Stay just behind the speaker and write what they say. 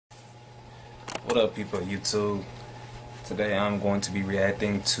What up, people of YouTube? Today I'm going to be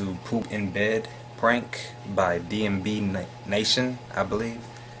reacting to Poop in Bed prank by DMB Nation, I believe.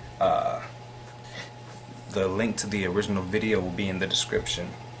 Uh, the link to the original video will be in the description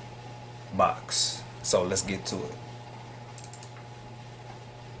box. So let's get to it.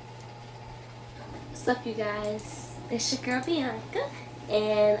 What's up, you guys? It's your girl Bianca,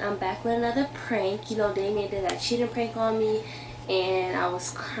 and I'm back with another prank. You know, Damien did that cheating prank on me, and I was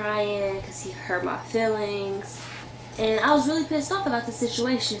crying because he hurt my feelings, and I was really pissed off about the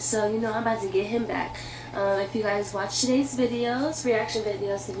situation. So, you know, I'm about to get him back. If you guys watch today's videos, reaction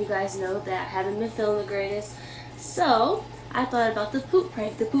videos, then you guys know that I haven't been feeling the greatest. So, I thought about the poop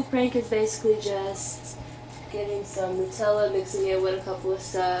prank. The poop prank is basically just getting some Nutella, mixing it with a couple of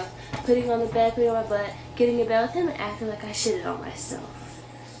stuff, putting it on the bed, putting it on my butt, getting in bed with him, and acting like I shitted on myself.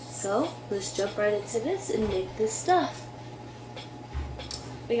 So, let's jump right into this and make this stuff.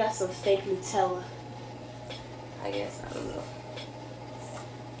 We got some fake Nutella. I guess, I don't know.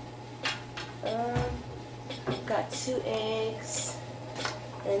 Got 2 eggs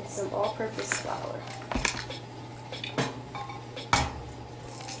and some all-purpose flour.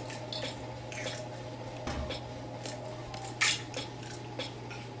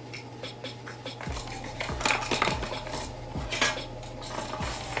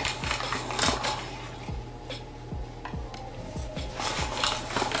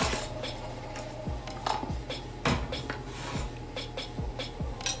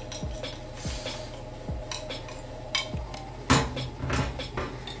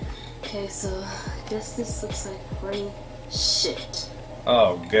 Okay, so I guess this looks like runny shit.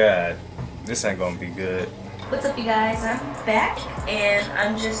 Oh god, this ain't gonna be good. What's up, you guys? I'm back, and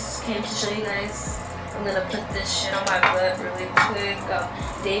I'm just came to show you guys. I'm gonna put this shit on my butt really quick.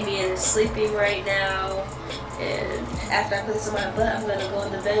 Damien is sleeping right now, and after I put this on my butt, I'm gonna go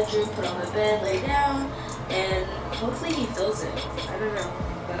in the bedroom, put on the bed, lay down, and hopefully he feels it. I don't know,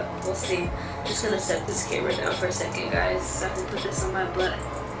 but we'll see. Just gonna set this camera down for a second, guys, so I can put this on my butt.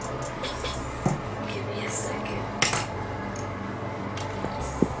 Give me a second.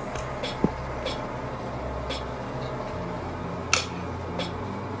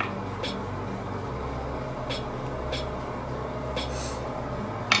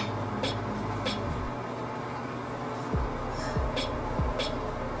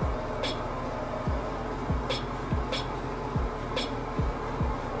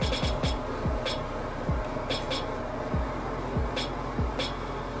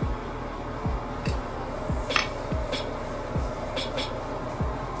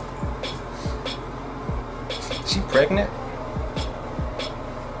 She pregnant?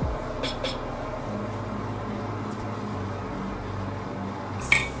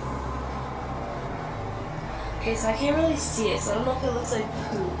 Okay, so I can't really see it, so I don't know if it looks like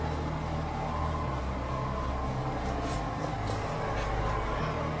poop.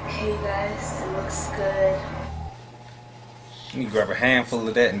 Okay, guys, it looks good. Let me grab a handful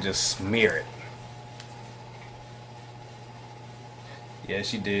of that and just smear it. Yeah,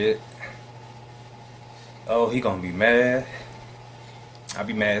 she did. Oh, he gonna be mad. I'll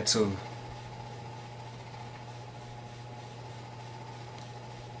be mad too.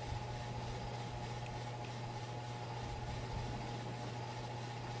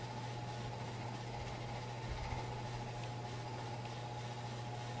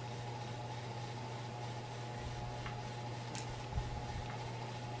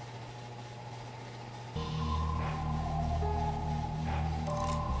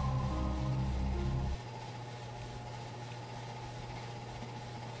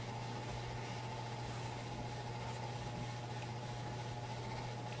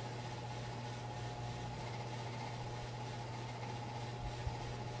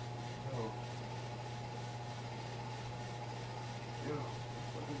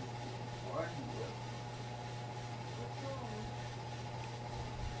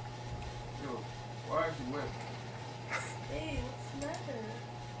 Why are you wet? Hey, what's the matter?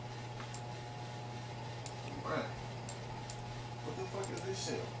 What? What the fuck is this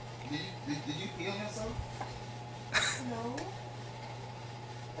shit? Did you pee on yourself? No.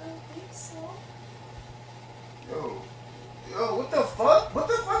 I don't think so. Yo, what the fuck? What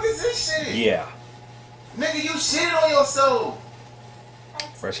the fuck is this shit? Yeah. Nigga, you shitted on yourself.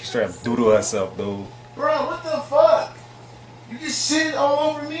 Bro, she straight up doodle herself, dude. Bro, what the fuck? You just shitted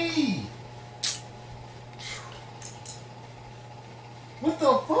all over me. What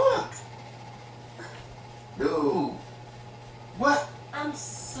the fuck? Dude. What? I'm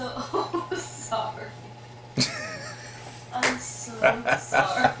so sorry. I'm so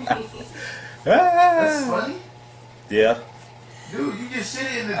sorry. That's funny? Yeah. Dude, you just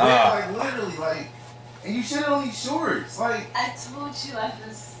shitted in the like literally, like, and you shit on these shorts, like. I told you I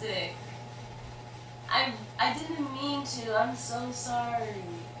was sick. I didn't mean to. I'm so sorry.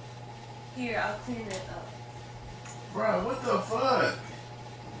 Here, I'll clean it up. Bro, what the fuck?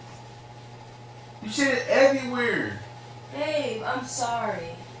 You shit everywhere. Babe, I'm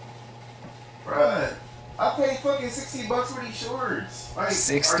sorry. Bruh, I paid fucking $60 for these shorts. Like,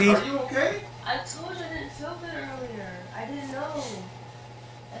 60? Are you okay? I told you I didn't feel good earlier. I didn't know.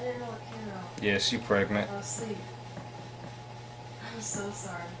 I didn't know it came out. Yeah, she pregnant. I was asleep. I'm so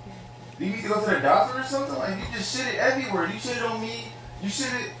sorry. Do you need to go to the doctor or something? Like, you just shit it everywhere. You shit it on me. You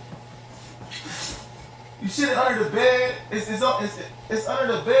shit it. You shit it under the bed. It's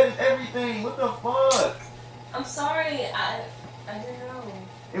under the bed and everything. What the fuck? I'm sorry. I didn't know.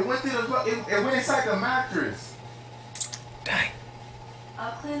 It went through the. It went inside the mattress. Dang.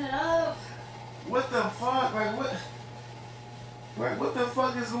 I'll clean it up. What the fuck? Like what? Like what the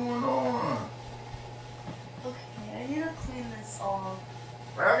fuck is going on? Okay, I need to clean this off.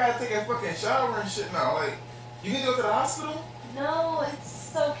 Like I gotta take a fucking shower and shit now. Like you need to go to the hospital? No,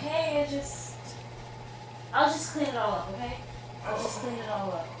 it's okay. I'll just clean it all up, okay? I'll just clean it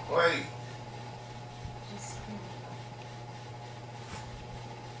all up. Like. Just clean it up.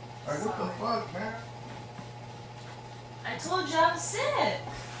 Like what the fuck, man? I told you I was sick.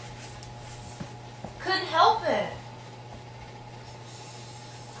 Couldn't help it.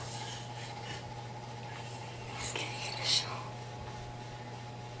 He's getting in the show.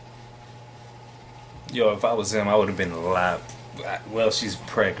 Yo, if I was him, I would have been alive. Well, she's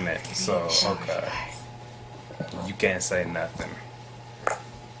pregnant, so okay. You can't say nothing.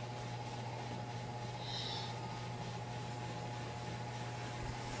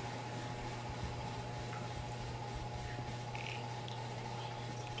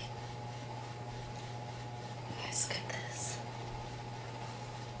 Let's look at this.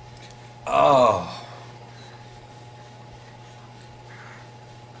 Oh.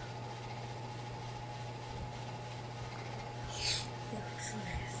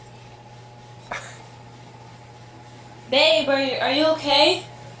 Babe, are you okay?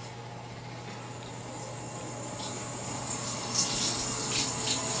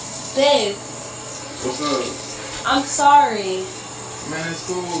 Babe, What's up? I'm sorry. Man, it's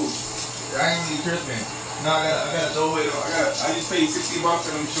cool. I ain't even tripping. No, I gotta throw it. I just paid $60 for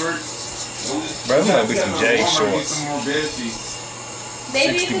them shorts. Bro, it's gonna be some J Get shorts. some more bed sheets.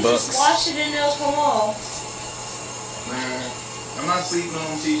 Maybe you 60 can bucks. just wash it and it'll come off. Man, I'm not sleeping on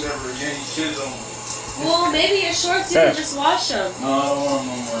them sheets ever again. You shit on them. Well, maybe your shorts, you can just wash them. No, I don't want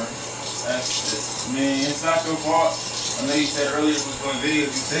them no more. Man, it's not your fault. I know you said earlier we was doing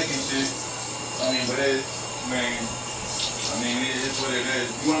videos, you taking shit. I mean, but it is what it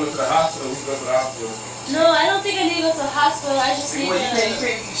is. You wanna go to the hospital, we can go to the hospital. No, I don't think I need to go to the hospital. I just need Well, you to...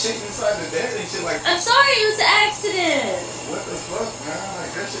 can't eat shit inside the bed and shit like that. I'm sorry, it was an accident. What the fuck, man?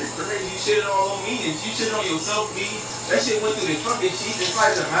 Like, that shit crazy. You shitted all on me and you shitted on yourself, me. That shit went through the fucking sheets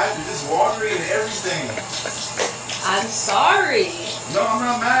inside the mattress, just watery and everything. I'm sorry. No, I'm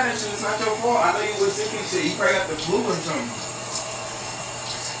not mad at you. It's not your fault. I know you was sick and shit. You probably got the flu or something.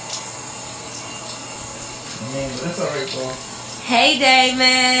 Man, but that's alright, bro. Hey,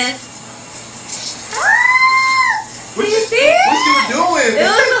 Damon. What you see it? What you doing? It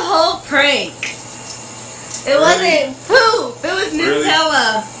was a whole prank. It wasn't poop. It was Really?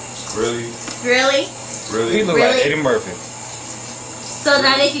 Nutella. Really? Really? He look like Really? Eddie Murphy. So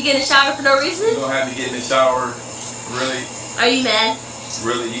now they can get in the shower for no You reason? gonna have to get in the shower. Really? Are you mad?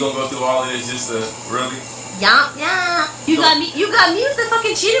 Really? You gonna go through all of this just to really? Yeah. You got me with the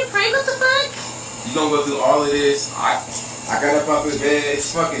fucking cheating prank. What the fuck? You gonna go through all of this? I got up out of bed.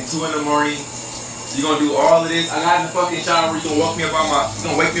 It's fucking 2 in the morning. You gonna do all of this? I got in the fucking shower. You gonna wake me up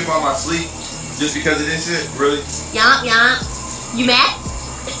out my sleep just because of this shit? Really? Yeah. You mad?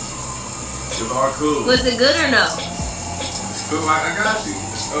 It was all cool. Was it good or no? It's cool. I got you.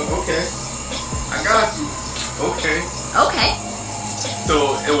 Oh, okay. I got you. Okay. Okay.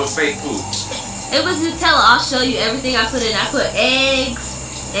 So it was fake food. It was Nutella. I'll show you everything I put in. I put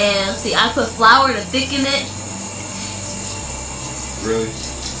eggs and see, I put flour to thicken it. Really?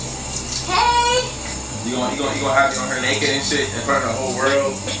 Hey. You gonna have me on her naked and shit in front of the whole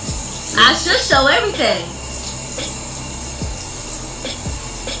world? I should show everything.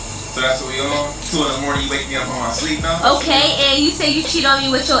 So that's what we on? 2 in the morning, you wake me up on my sleep now? Okay, and you say you cheat on me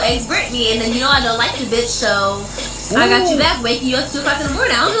with your ex Brittany, and then you know I don't like the bitch, so I got you back, waking you up 2 o'clock in the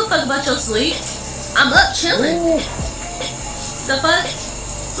morning. I don't give a fuck about your sleep. I'm up chilling. The fuck?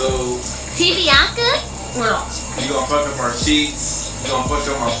 So Tibianca? Or no? you gonna fuck up our sheets, you gonna fuck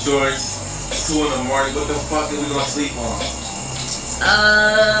up my shorts, 2 in the morning, what the fuck are we gonna sleep on?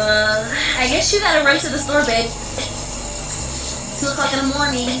 I guess you gotta run to the store, babe. 2 o'clock in the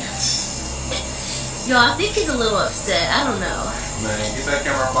morning. Yo, I think he's a little upset. I don't know. Man, get that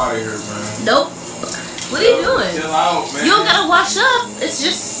camera up out of here, man. Nope. What are you doing? Chill out, man. You don't gotta wash up. It's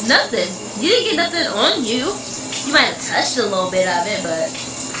just nothing. You didn't get nothing on you. You might have touched a little bit of it, but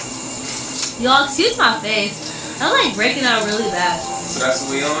y'all, excuse my face. I'm like breaking out really bad. So that's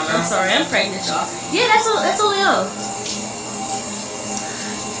what we on now? I'm sorry, I'm pregnant, y'all. Yeah, that's what we on.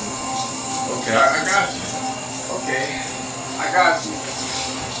 Okay, I got you. Okay, I got you.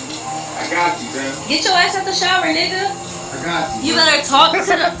 I got you, man. Get your ass out the shower, nigga. I got you. You better talk to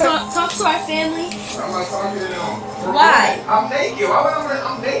our family. I'm not talking to them. Why? I'm naked.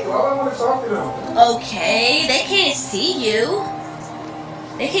 I'm naked. Why would I want to talk to them? Okay, they can't see you.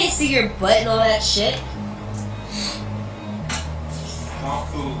 They can't see your butt and all that shit. I'm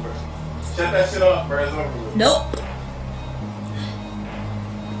cool, bro. Shut that shit off, bro. It's over with. Nope.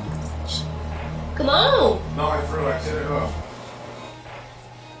 Come on. No, I feel like shut it off.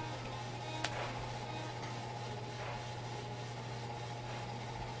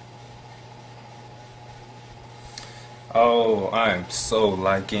 Oh, I'm so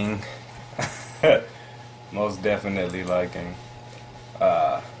liking. Most definitely liking.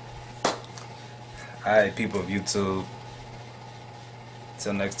 Alright, people of YouTube.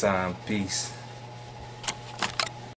 Till next time, peace.